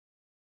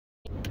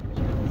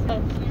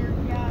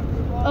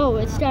Oh,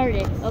 it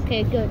started.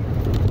 Okay, good.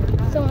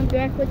 So I'm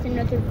back with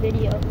another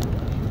video.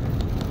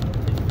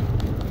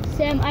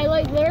 Sam, I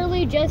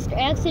literally just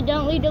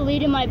accidentally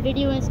deleted my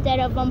video instead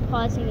of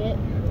unpausing it.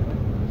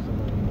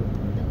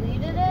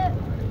 Deleted it?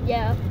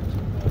 Yeah.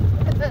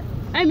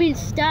 I mean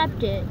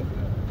stopped it.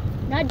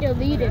 Not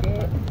deleted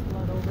it.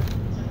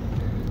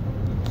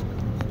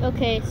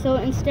 Okay, so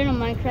instead of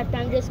Minecraft,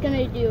 I'm just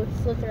gonna do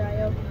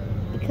Slither.io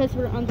because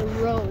we're on the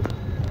road.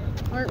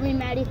 Aren't we,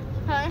 Maddie?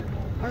 Huh?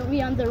 Aren't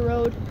we on the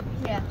road?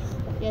 Yes.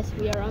 Yes,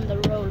 we are on the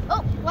road.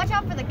 Oh, watch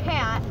out for the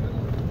cat.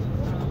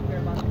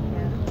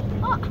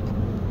 Oh.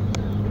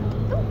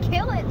 Don't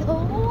kill it,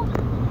 though.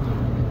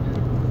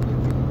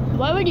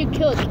 Why would you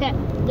kill a cat?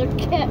 They're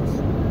cats.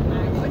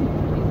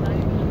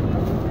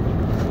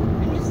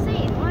 I'm just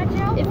saying, watch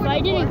out. If I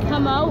didn't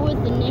come out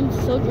with the name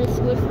Soldier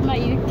Squid for my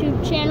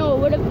YouTube channel, it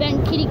would have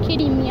been Kitty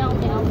Kitty Meow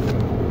Meow.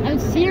 I'm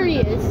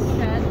serious.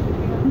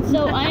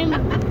 So I'm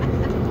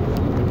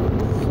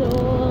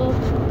Soldier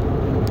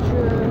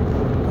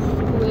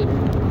Squid.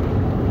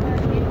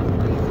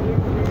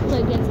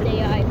 Play against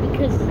AI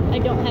because I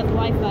don't have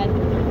Wi-Fi.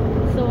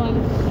 So I'm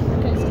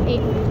against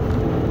AI.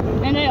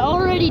 And I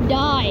already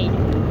died.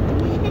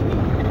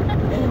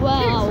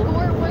 Wow. Your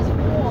score was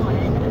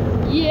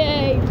 1.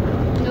 Yay.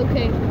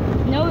 Okay.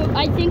 No,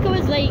 I think it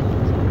was like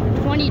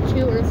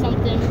 22 or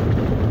something.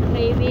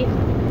 Maybe.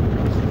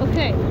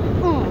 Okay.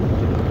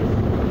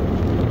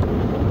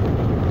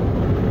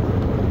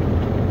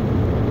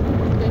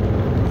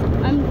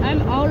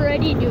 I'm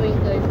already doing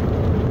good.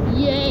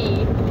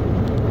 Yay.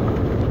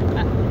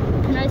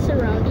 Can I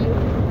surround you?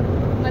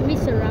 Let me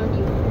surround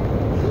you.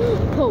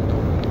 Hope.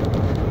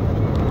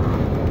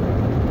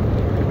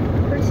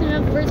 Person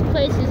in first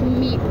place is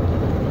Meep.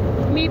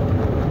 Meep.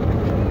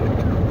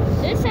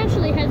 This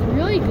actually has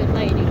really good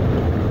lighting.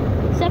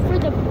 Except for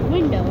the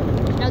window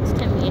next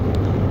to me.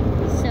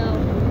 So,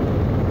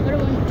 what do I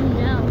want to do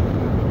now?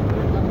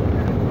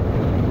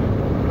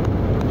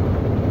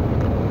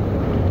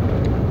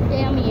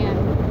 Damn yeah.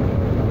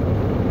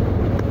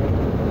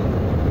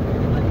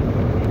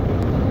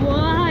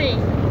 Why?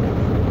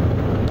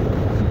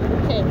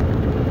 Okay.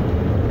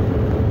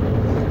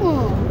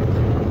 Oh.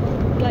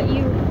 Got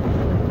you.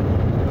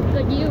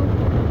 Got you.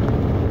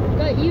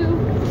 Got you.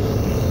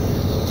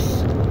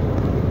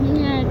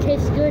 Yeah, it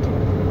tastes good.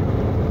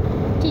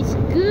 Tastes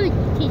good.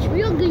 Tastes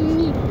real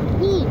good.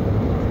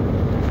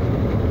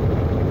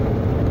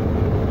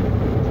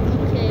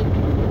 Okay.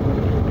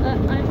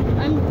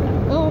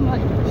 Oh my,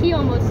 he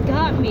almost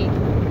got me.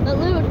 That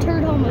little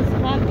turd almost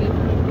got me.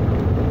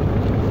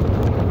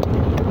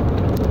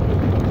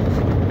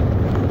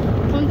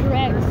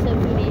 Congrats of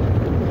me.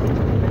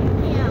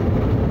 Yeah.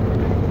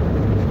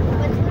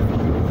 Let's listen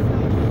to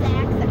some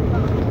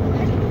saxophone.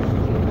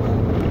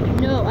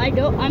 No, I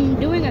don't. I'm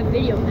doing a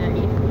video,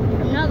 Maddie.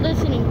 I'm not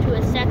listening to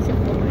a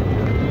saxophone.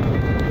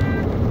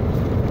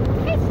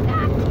 It's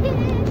not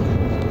kidding.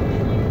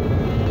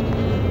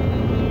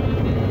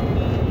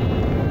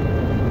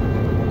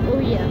 Oh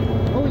yeah.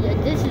 Oh yeah,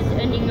 this is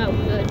ending out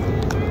good.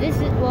 This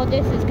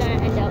is gonna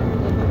end out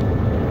good.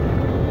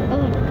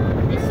 Oh,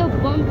 it's so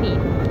bumpy.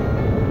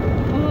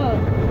 Oh,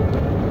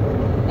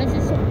 why is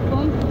it so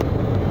bumpy?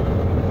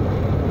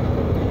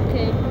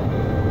 Okay.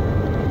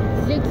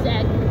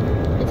 Zigzag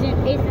is in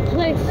 8th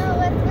place. So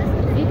let's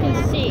listen to You can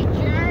Happy see.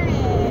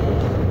 Journey.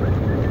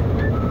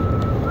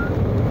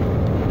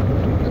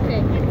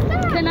 Okay.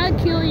 Can I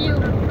kill you?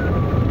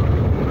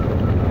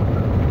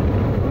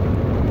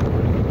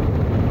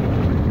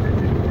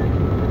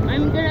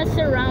 I'm gonna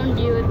surround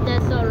you if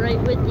that's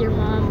alright with your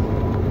mom.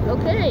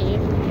 Okay.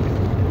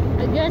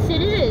 I guess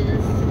it is.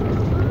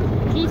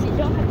 Jeez, you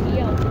don't have to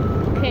yell.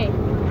 Okay.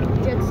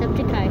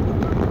 Jacksepticeye.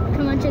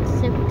 Come on,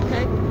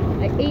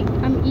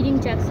 Jacksepticeye. I'm eating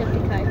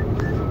Jacksepticeye.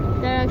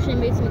 That actually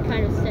makes me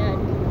kind of sad.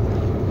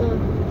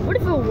 What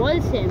if it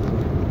was him?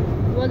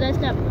 Well, that's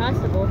not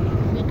possible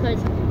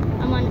because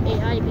I'm on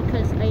AI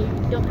because I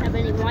don't have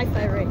any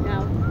Wi-Fi right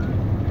now.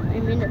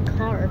 I'm in a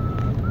car.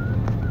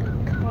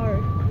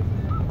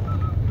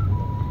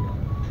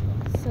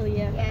 So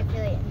yeah, Yeah, I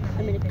feel it.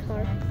 I'm in a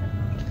car.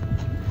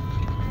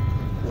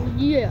 Oh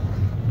yeah.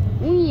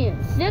 Oh yeah.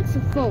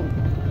 Saxophone.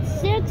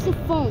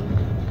 Saxophone.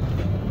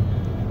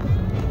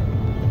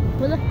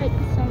 What the heck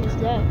song is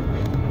that?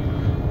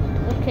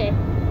 Okay.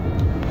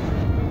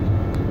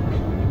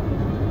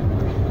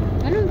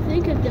 I don't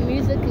think if the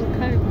music can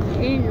come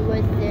in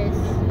with this,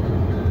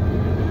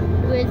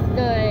 with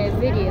the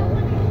video.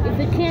 If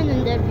it can,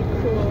 then that'd be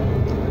cool.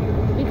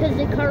 Because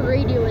the car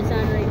radio is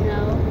on right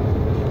now.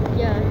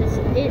 Yeah,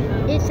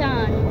 it's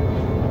on.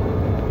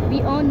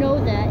 We all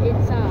know that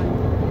it's on.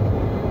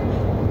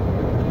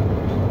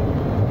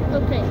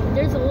 Okay,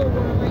 there's a little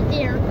one right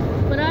there.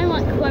 But I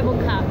want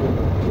Kwebbelkop.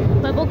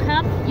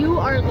 Kwebbelkop, you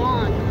are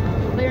long.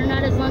 But you're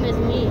not as long as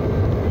me.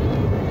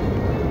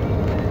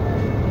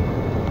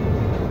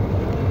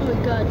 Oh my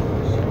god.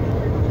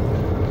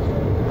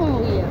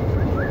 Oh yeah.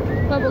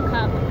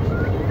 Kwebbelkop.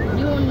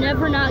 You will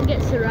never not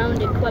get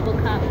surrounded,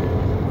 Kwebbelkop.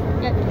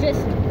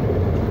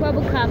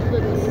 Kwebbelkop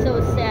looks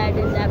so sad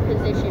in that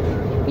position.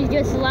 He's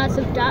just lots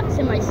of dots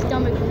in my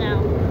stomach now.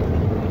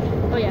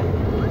 Oh yeah.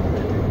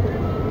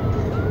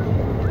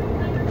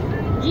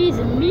 Geez,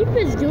 Meep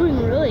is doing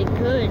really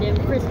good in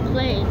first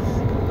place.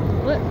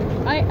 What?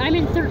 I'm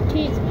in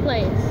 13th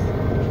place.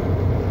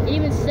 It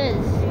even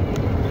says.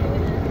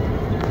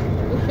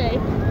 Okay.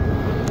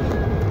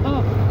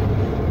 Oh.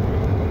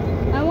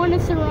 I want to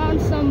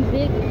surround some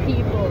big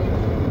people.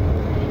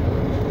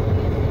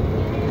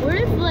 What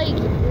if, like,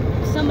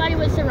 somebody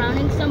was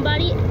surrounding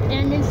somebody,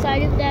 and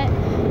inside of that,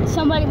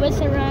 somebody was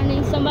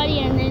surrounding somebody,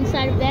 and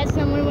inside of that,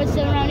 someone was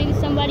surrounding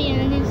somebody,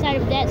 and inside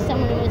of that,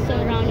 someone was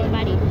surrounding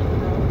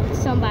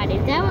somebody.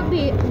 That would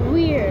be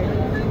weird.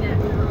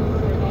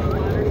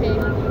 Okay.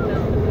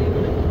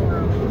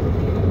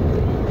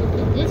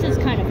 This is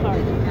kind of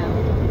hard now.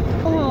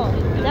 Oh,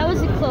 that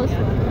was a close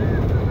one.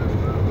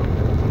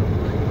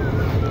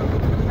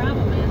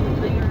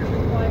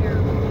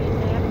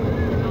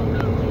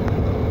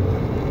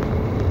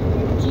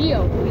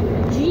 Geo.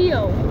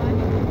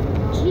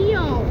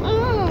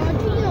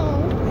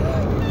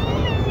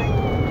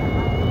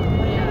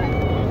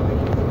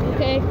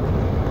 Okay.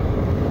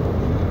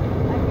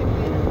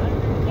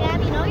 Gab,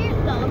 you know your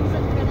thumb's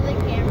in front of the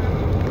camera?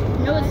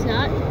 No, it's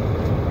not.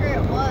 Or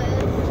it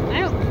was. I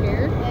don't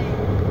care.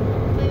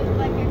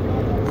 Like you're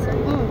going over.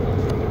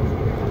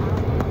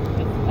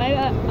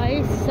 I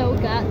so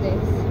got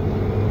this.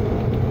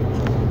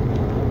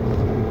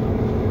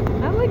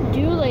 I would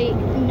do like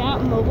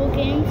not mobile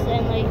games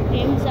and like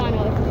games on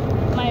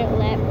my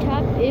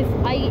laptop if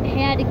I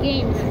had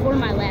games for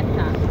my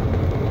laptop.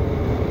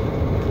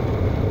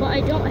 But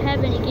I don't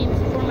have any games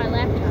for my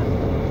laptop,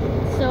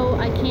 so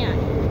I can't.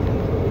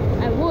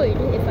 I would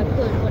if I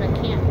could, but I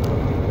can't.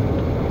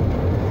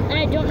 And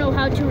I don't know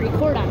how to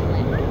record on a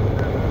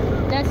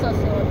laptop. That's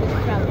also a big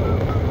problem.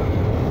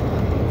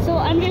 So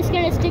I'm just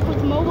gonna stick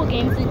with mobile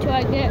games until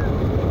I get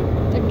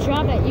a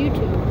job at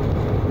YouTube.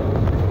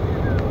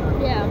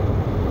 Yeah.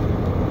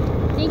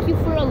 Thank you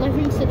for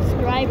 11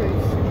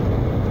 subscribers.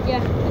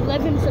 Yeah,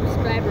 11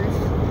 subscribers.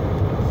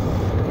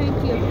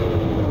 Thank you.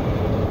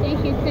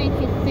 Thank you, thank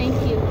you, thank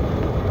you.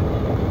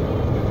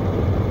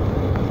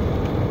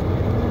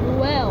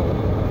 Well.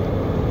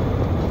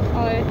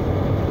 Alright.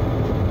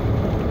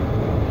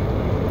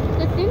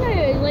 The thing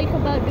I like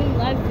about doing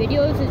live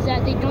videos is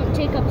that they don't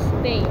take up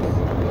space.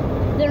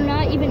 They're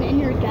not even in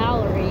your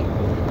gallery.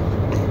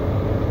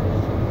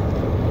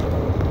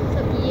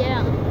 So,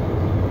 yeah.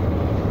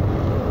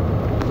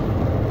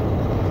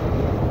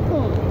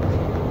 Oh.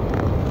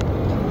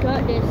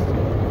 Got this.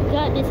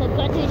 Got this. I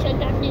got this. I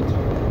got this.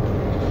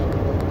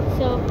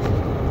 So,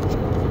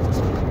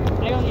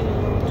 I don't even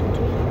know what to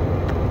do.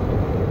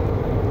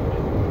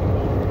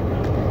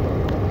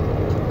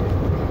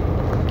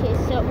 Okay,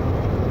 so,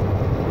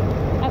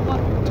 I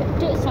want to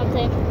do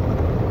something.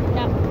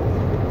 Now.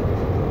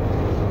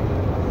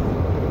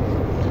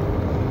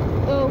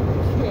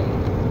 Okay.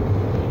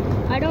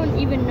 I don't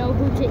even know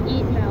who to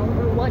eat now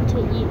or what to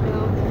eat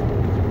now.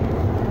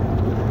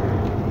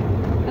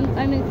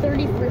 I'm in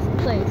 31st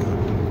place.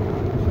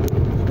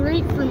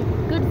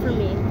 Good for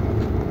me.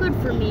 Good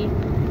for me.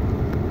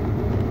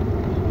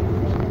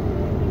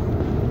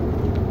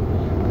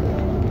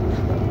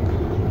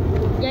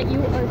 Yeah,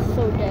 you are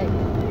so dead.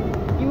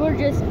 You are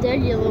just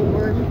dead, you little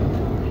worm.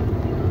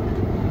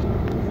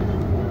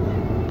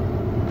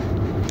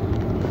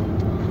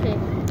 Okay.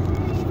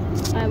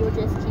 I will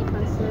just keep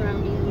on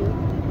surrounding you.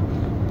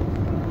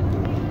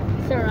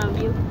 Surround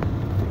you.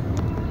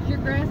 Is your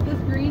grass this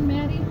green,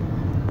 Maddie?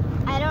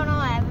 I don't know.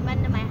 I haven't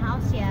been to my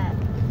house yet.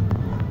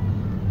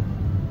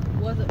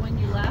 Was it when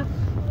you left?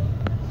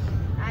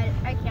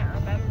 I can't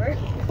remember.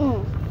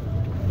 Oh.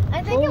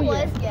 I think it Yeah.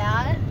 was,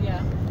 yeah.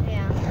 Yeah.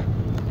 Yeah.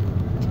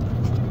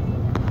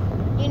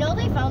 You know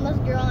they found this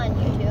girl on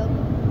YouTube?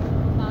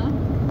 Huh?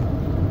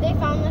 They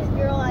found this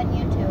girl on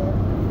YouTube.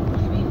 What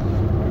do you mean?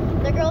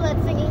 The girl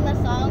that's singing the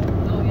song.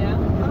 Oh, yeah?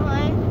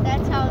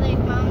 That's how they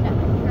found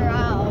her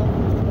out.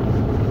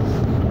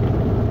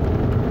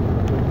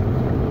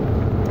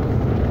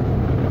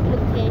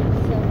 Okay,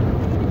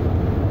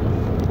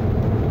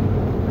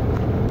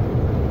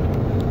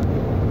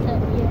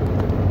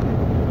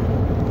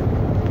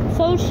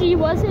 so she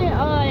wasn't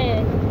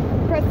a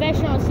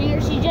professional singer.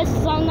 She just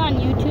sung on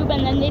YouTube,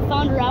 and then they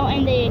found her out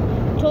and they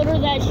told her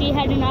that she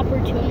had an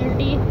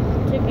opportunity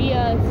to be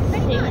a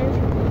singer.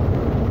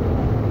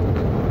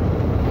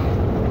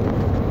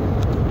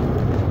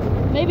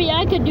 Maybe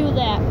I could do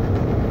that.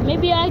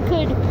 Maybe I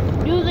could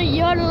do the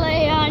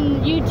yodelay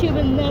on YouTube,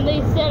 and then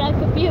they said I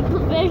could be a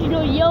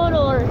professional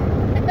yodeler.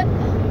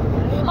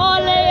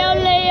 Ole,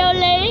 ole,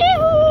 ole, hoo!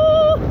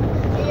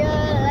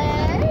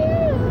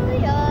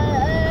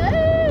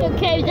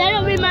 Okay,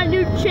 that'll be my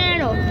new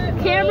channel.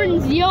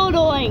 Cameron's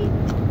yodeling.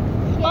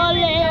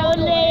 Ole,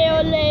 ole,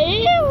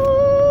 ole, hoo!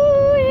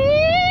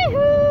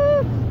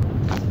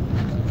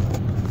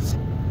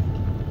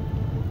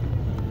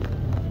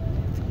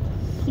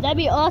 That'd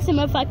be awesome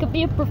if I could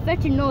be a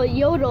professional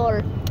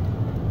yodeler.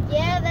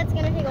 Yeah, that's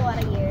gonna take a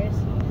lot of years.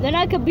 Then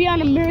I could be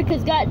on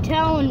America's Got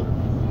Talent.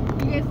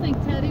 You guys think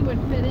Teddy would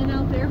fit in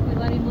out there if we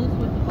let him loose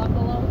with the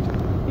buffalo?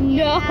 No.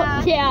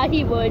 No, yeah,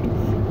 he would. He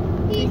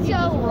Think you so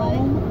just would.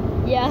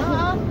 roam?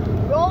 Yeah.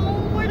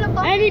 Roam where the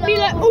buffalo. And he'd be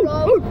like, roam.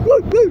 oh.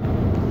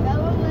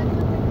 That one lives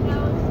with the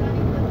cows,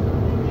 Sonny lives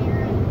over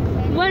there,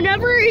 and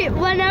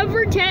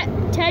Whenever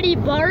Teddy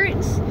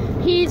barks,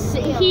 he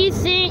sings,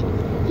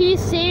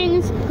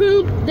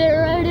 hoop,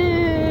 there it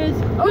is,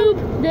 hoop,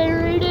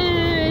 there it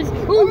is,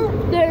 hoop,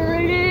 there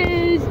it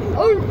is,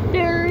 hoop,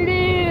 there it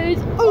is,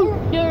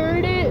 hoop, there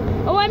it is.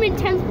 Oh, I'm in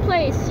 10th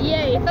place,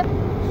 yay.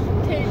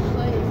 10th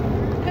place.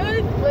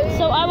 10th place.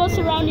 So I will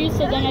surround you so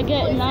then I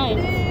get 9.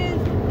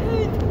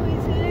 10th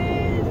place it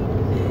is.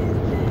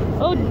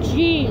 Oh,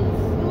 jeez.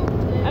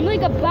 I'm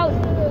like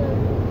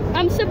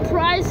I'm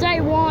surprised I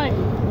won.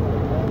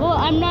 Well,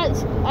 I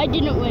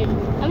didn't win.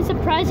 I'm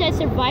surprised I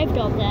survived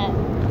all that.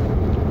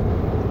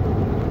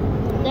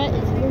 That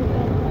is very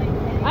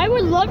bad. I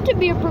would love to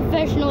be a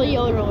professional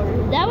yodeler.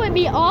 That would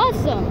be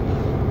awesome.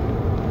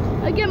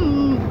 I get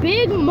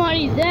big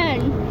money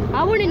then.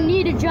 I wouldn't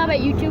need a job at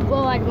YouTube.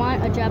 Well, I'd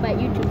want a job at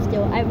YouTube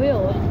still. I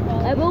will.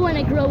 I will when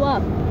I grow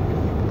up.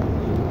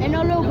 And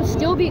it'll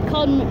still be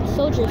called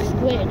Soldier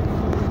Squid.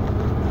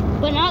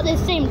 But not the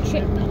same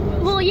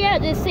well, yeah,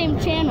 the same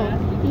channel.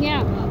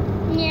 Yeah.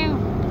 Yeah.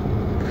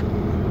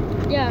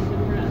 Yeah.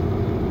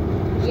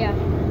 Yeah.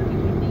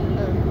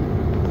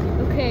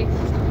 Okay.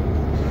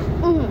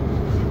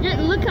 Just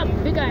look how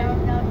big I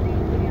am.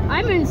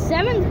 I'm in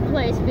 7th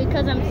place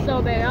because I'm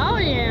so big. Oh,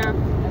 yeah.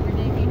 Every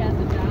day he has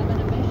a job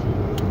and a mission.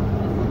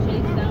 Just to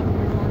chase down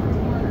from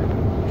corner to corner.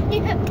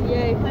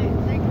 Yay.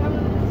 They come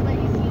in this way,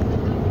 you see the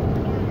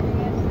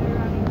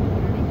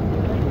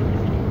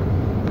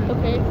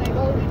Okay.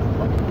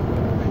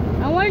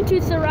 I wanted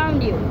to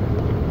surround you.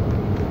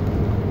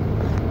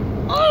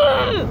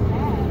 Oh!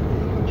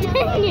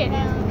 Dang it!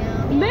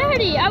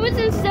 Maddie, I was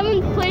in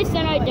 7th place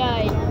and I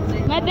died.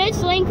 My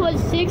best length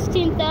was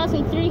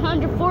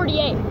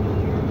 16,348.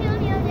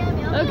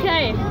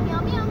 Okay.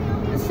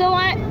 So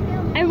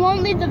I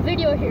won't leave the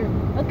video here.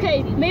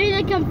 Okay, maybe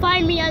they can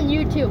find me on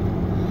YouTube.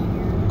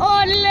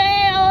 Ole,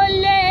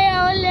 ole,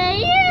 ole,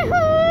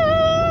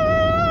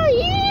 yee-hoo,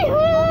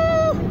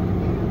 yee-hoo.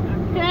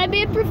 Can I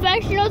be a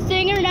professional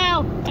singer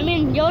now? I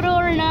mean,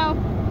 yodeler now.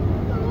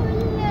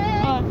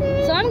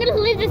 So I'm gonna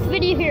leave this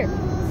video here.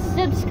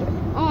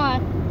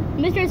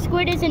 Mr.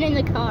 Squid isn't in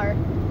the car.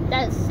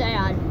 That's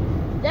sad.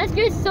 That's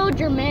just so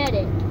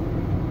dramatic.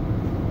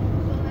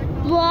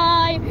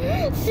 Bye.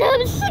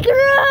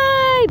 Subscribe.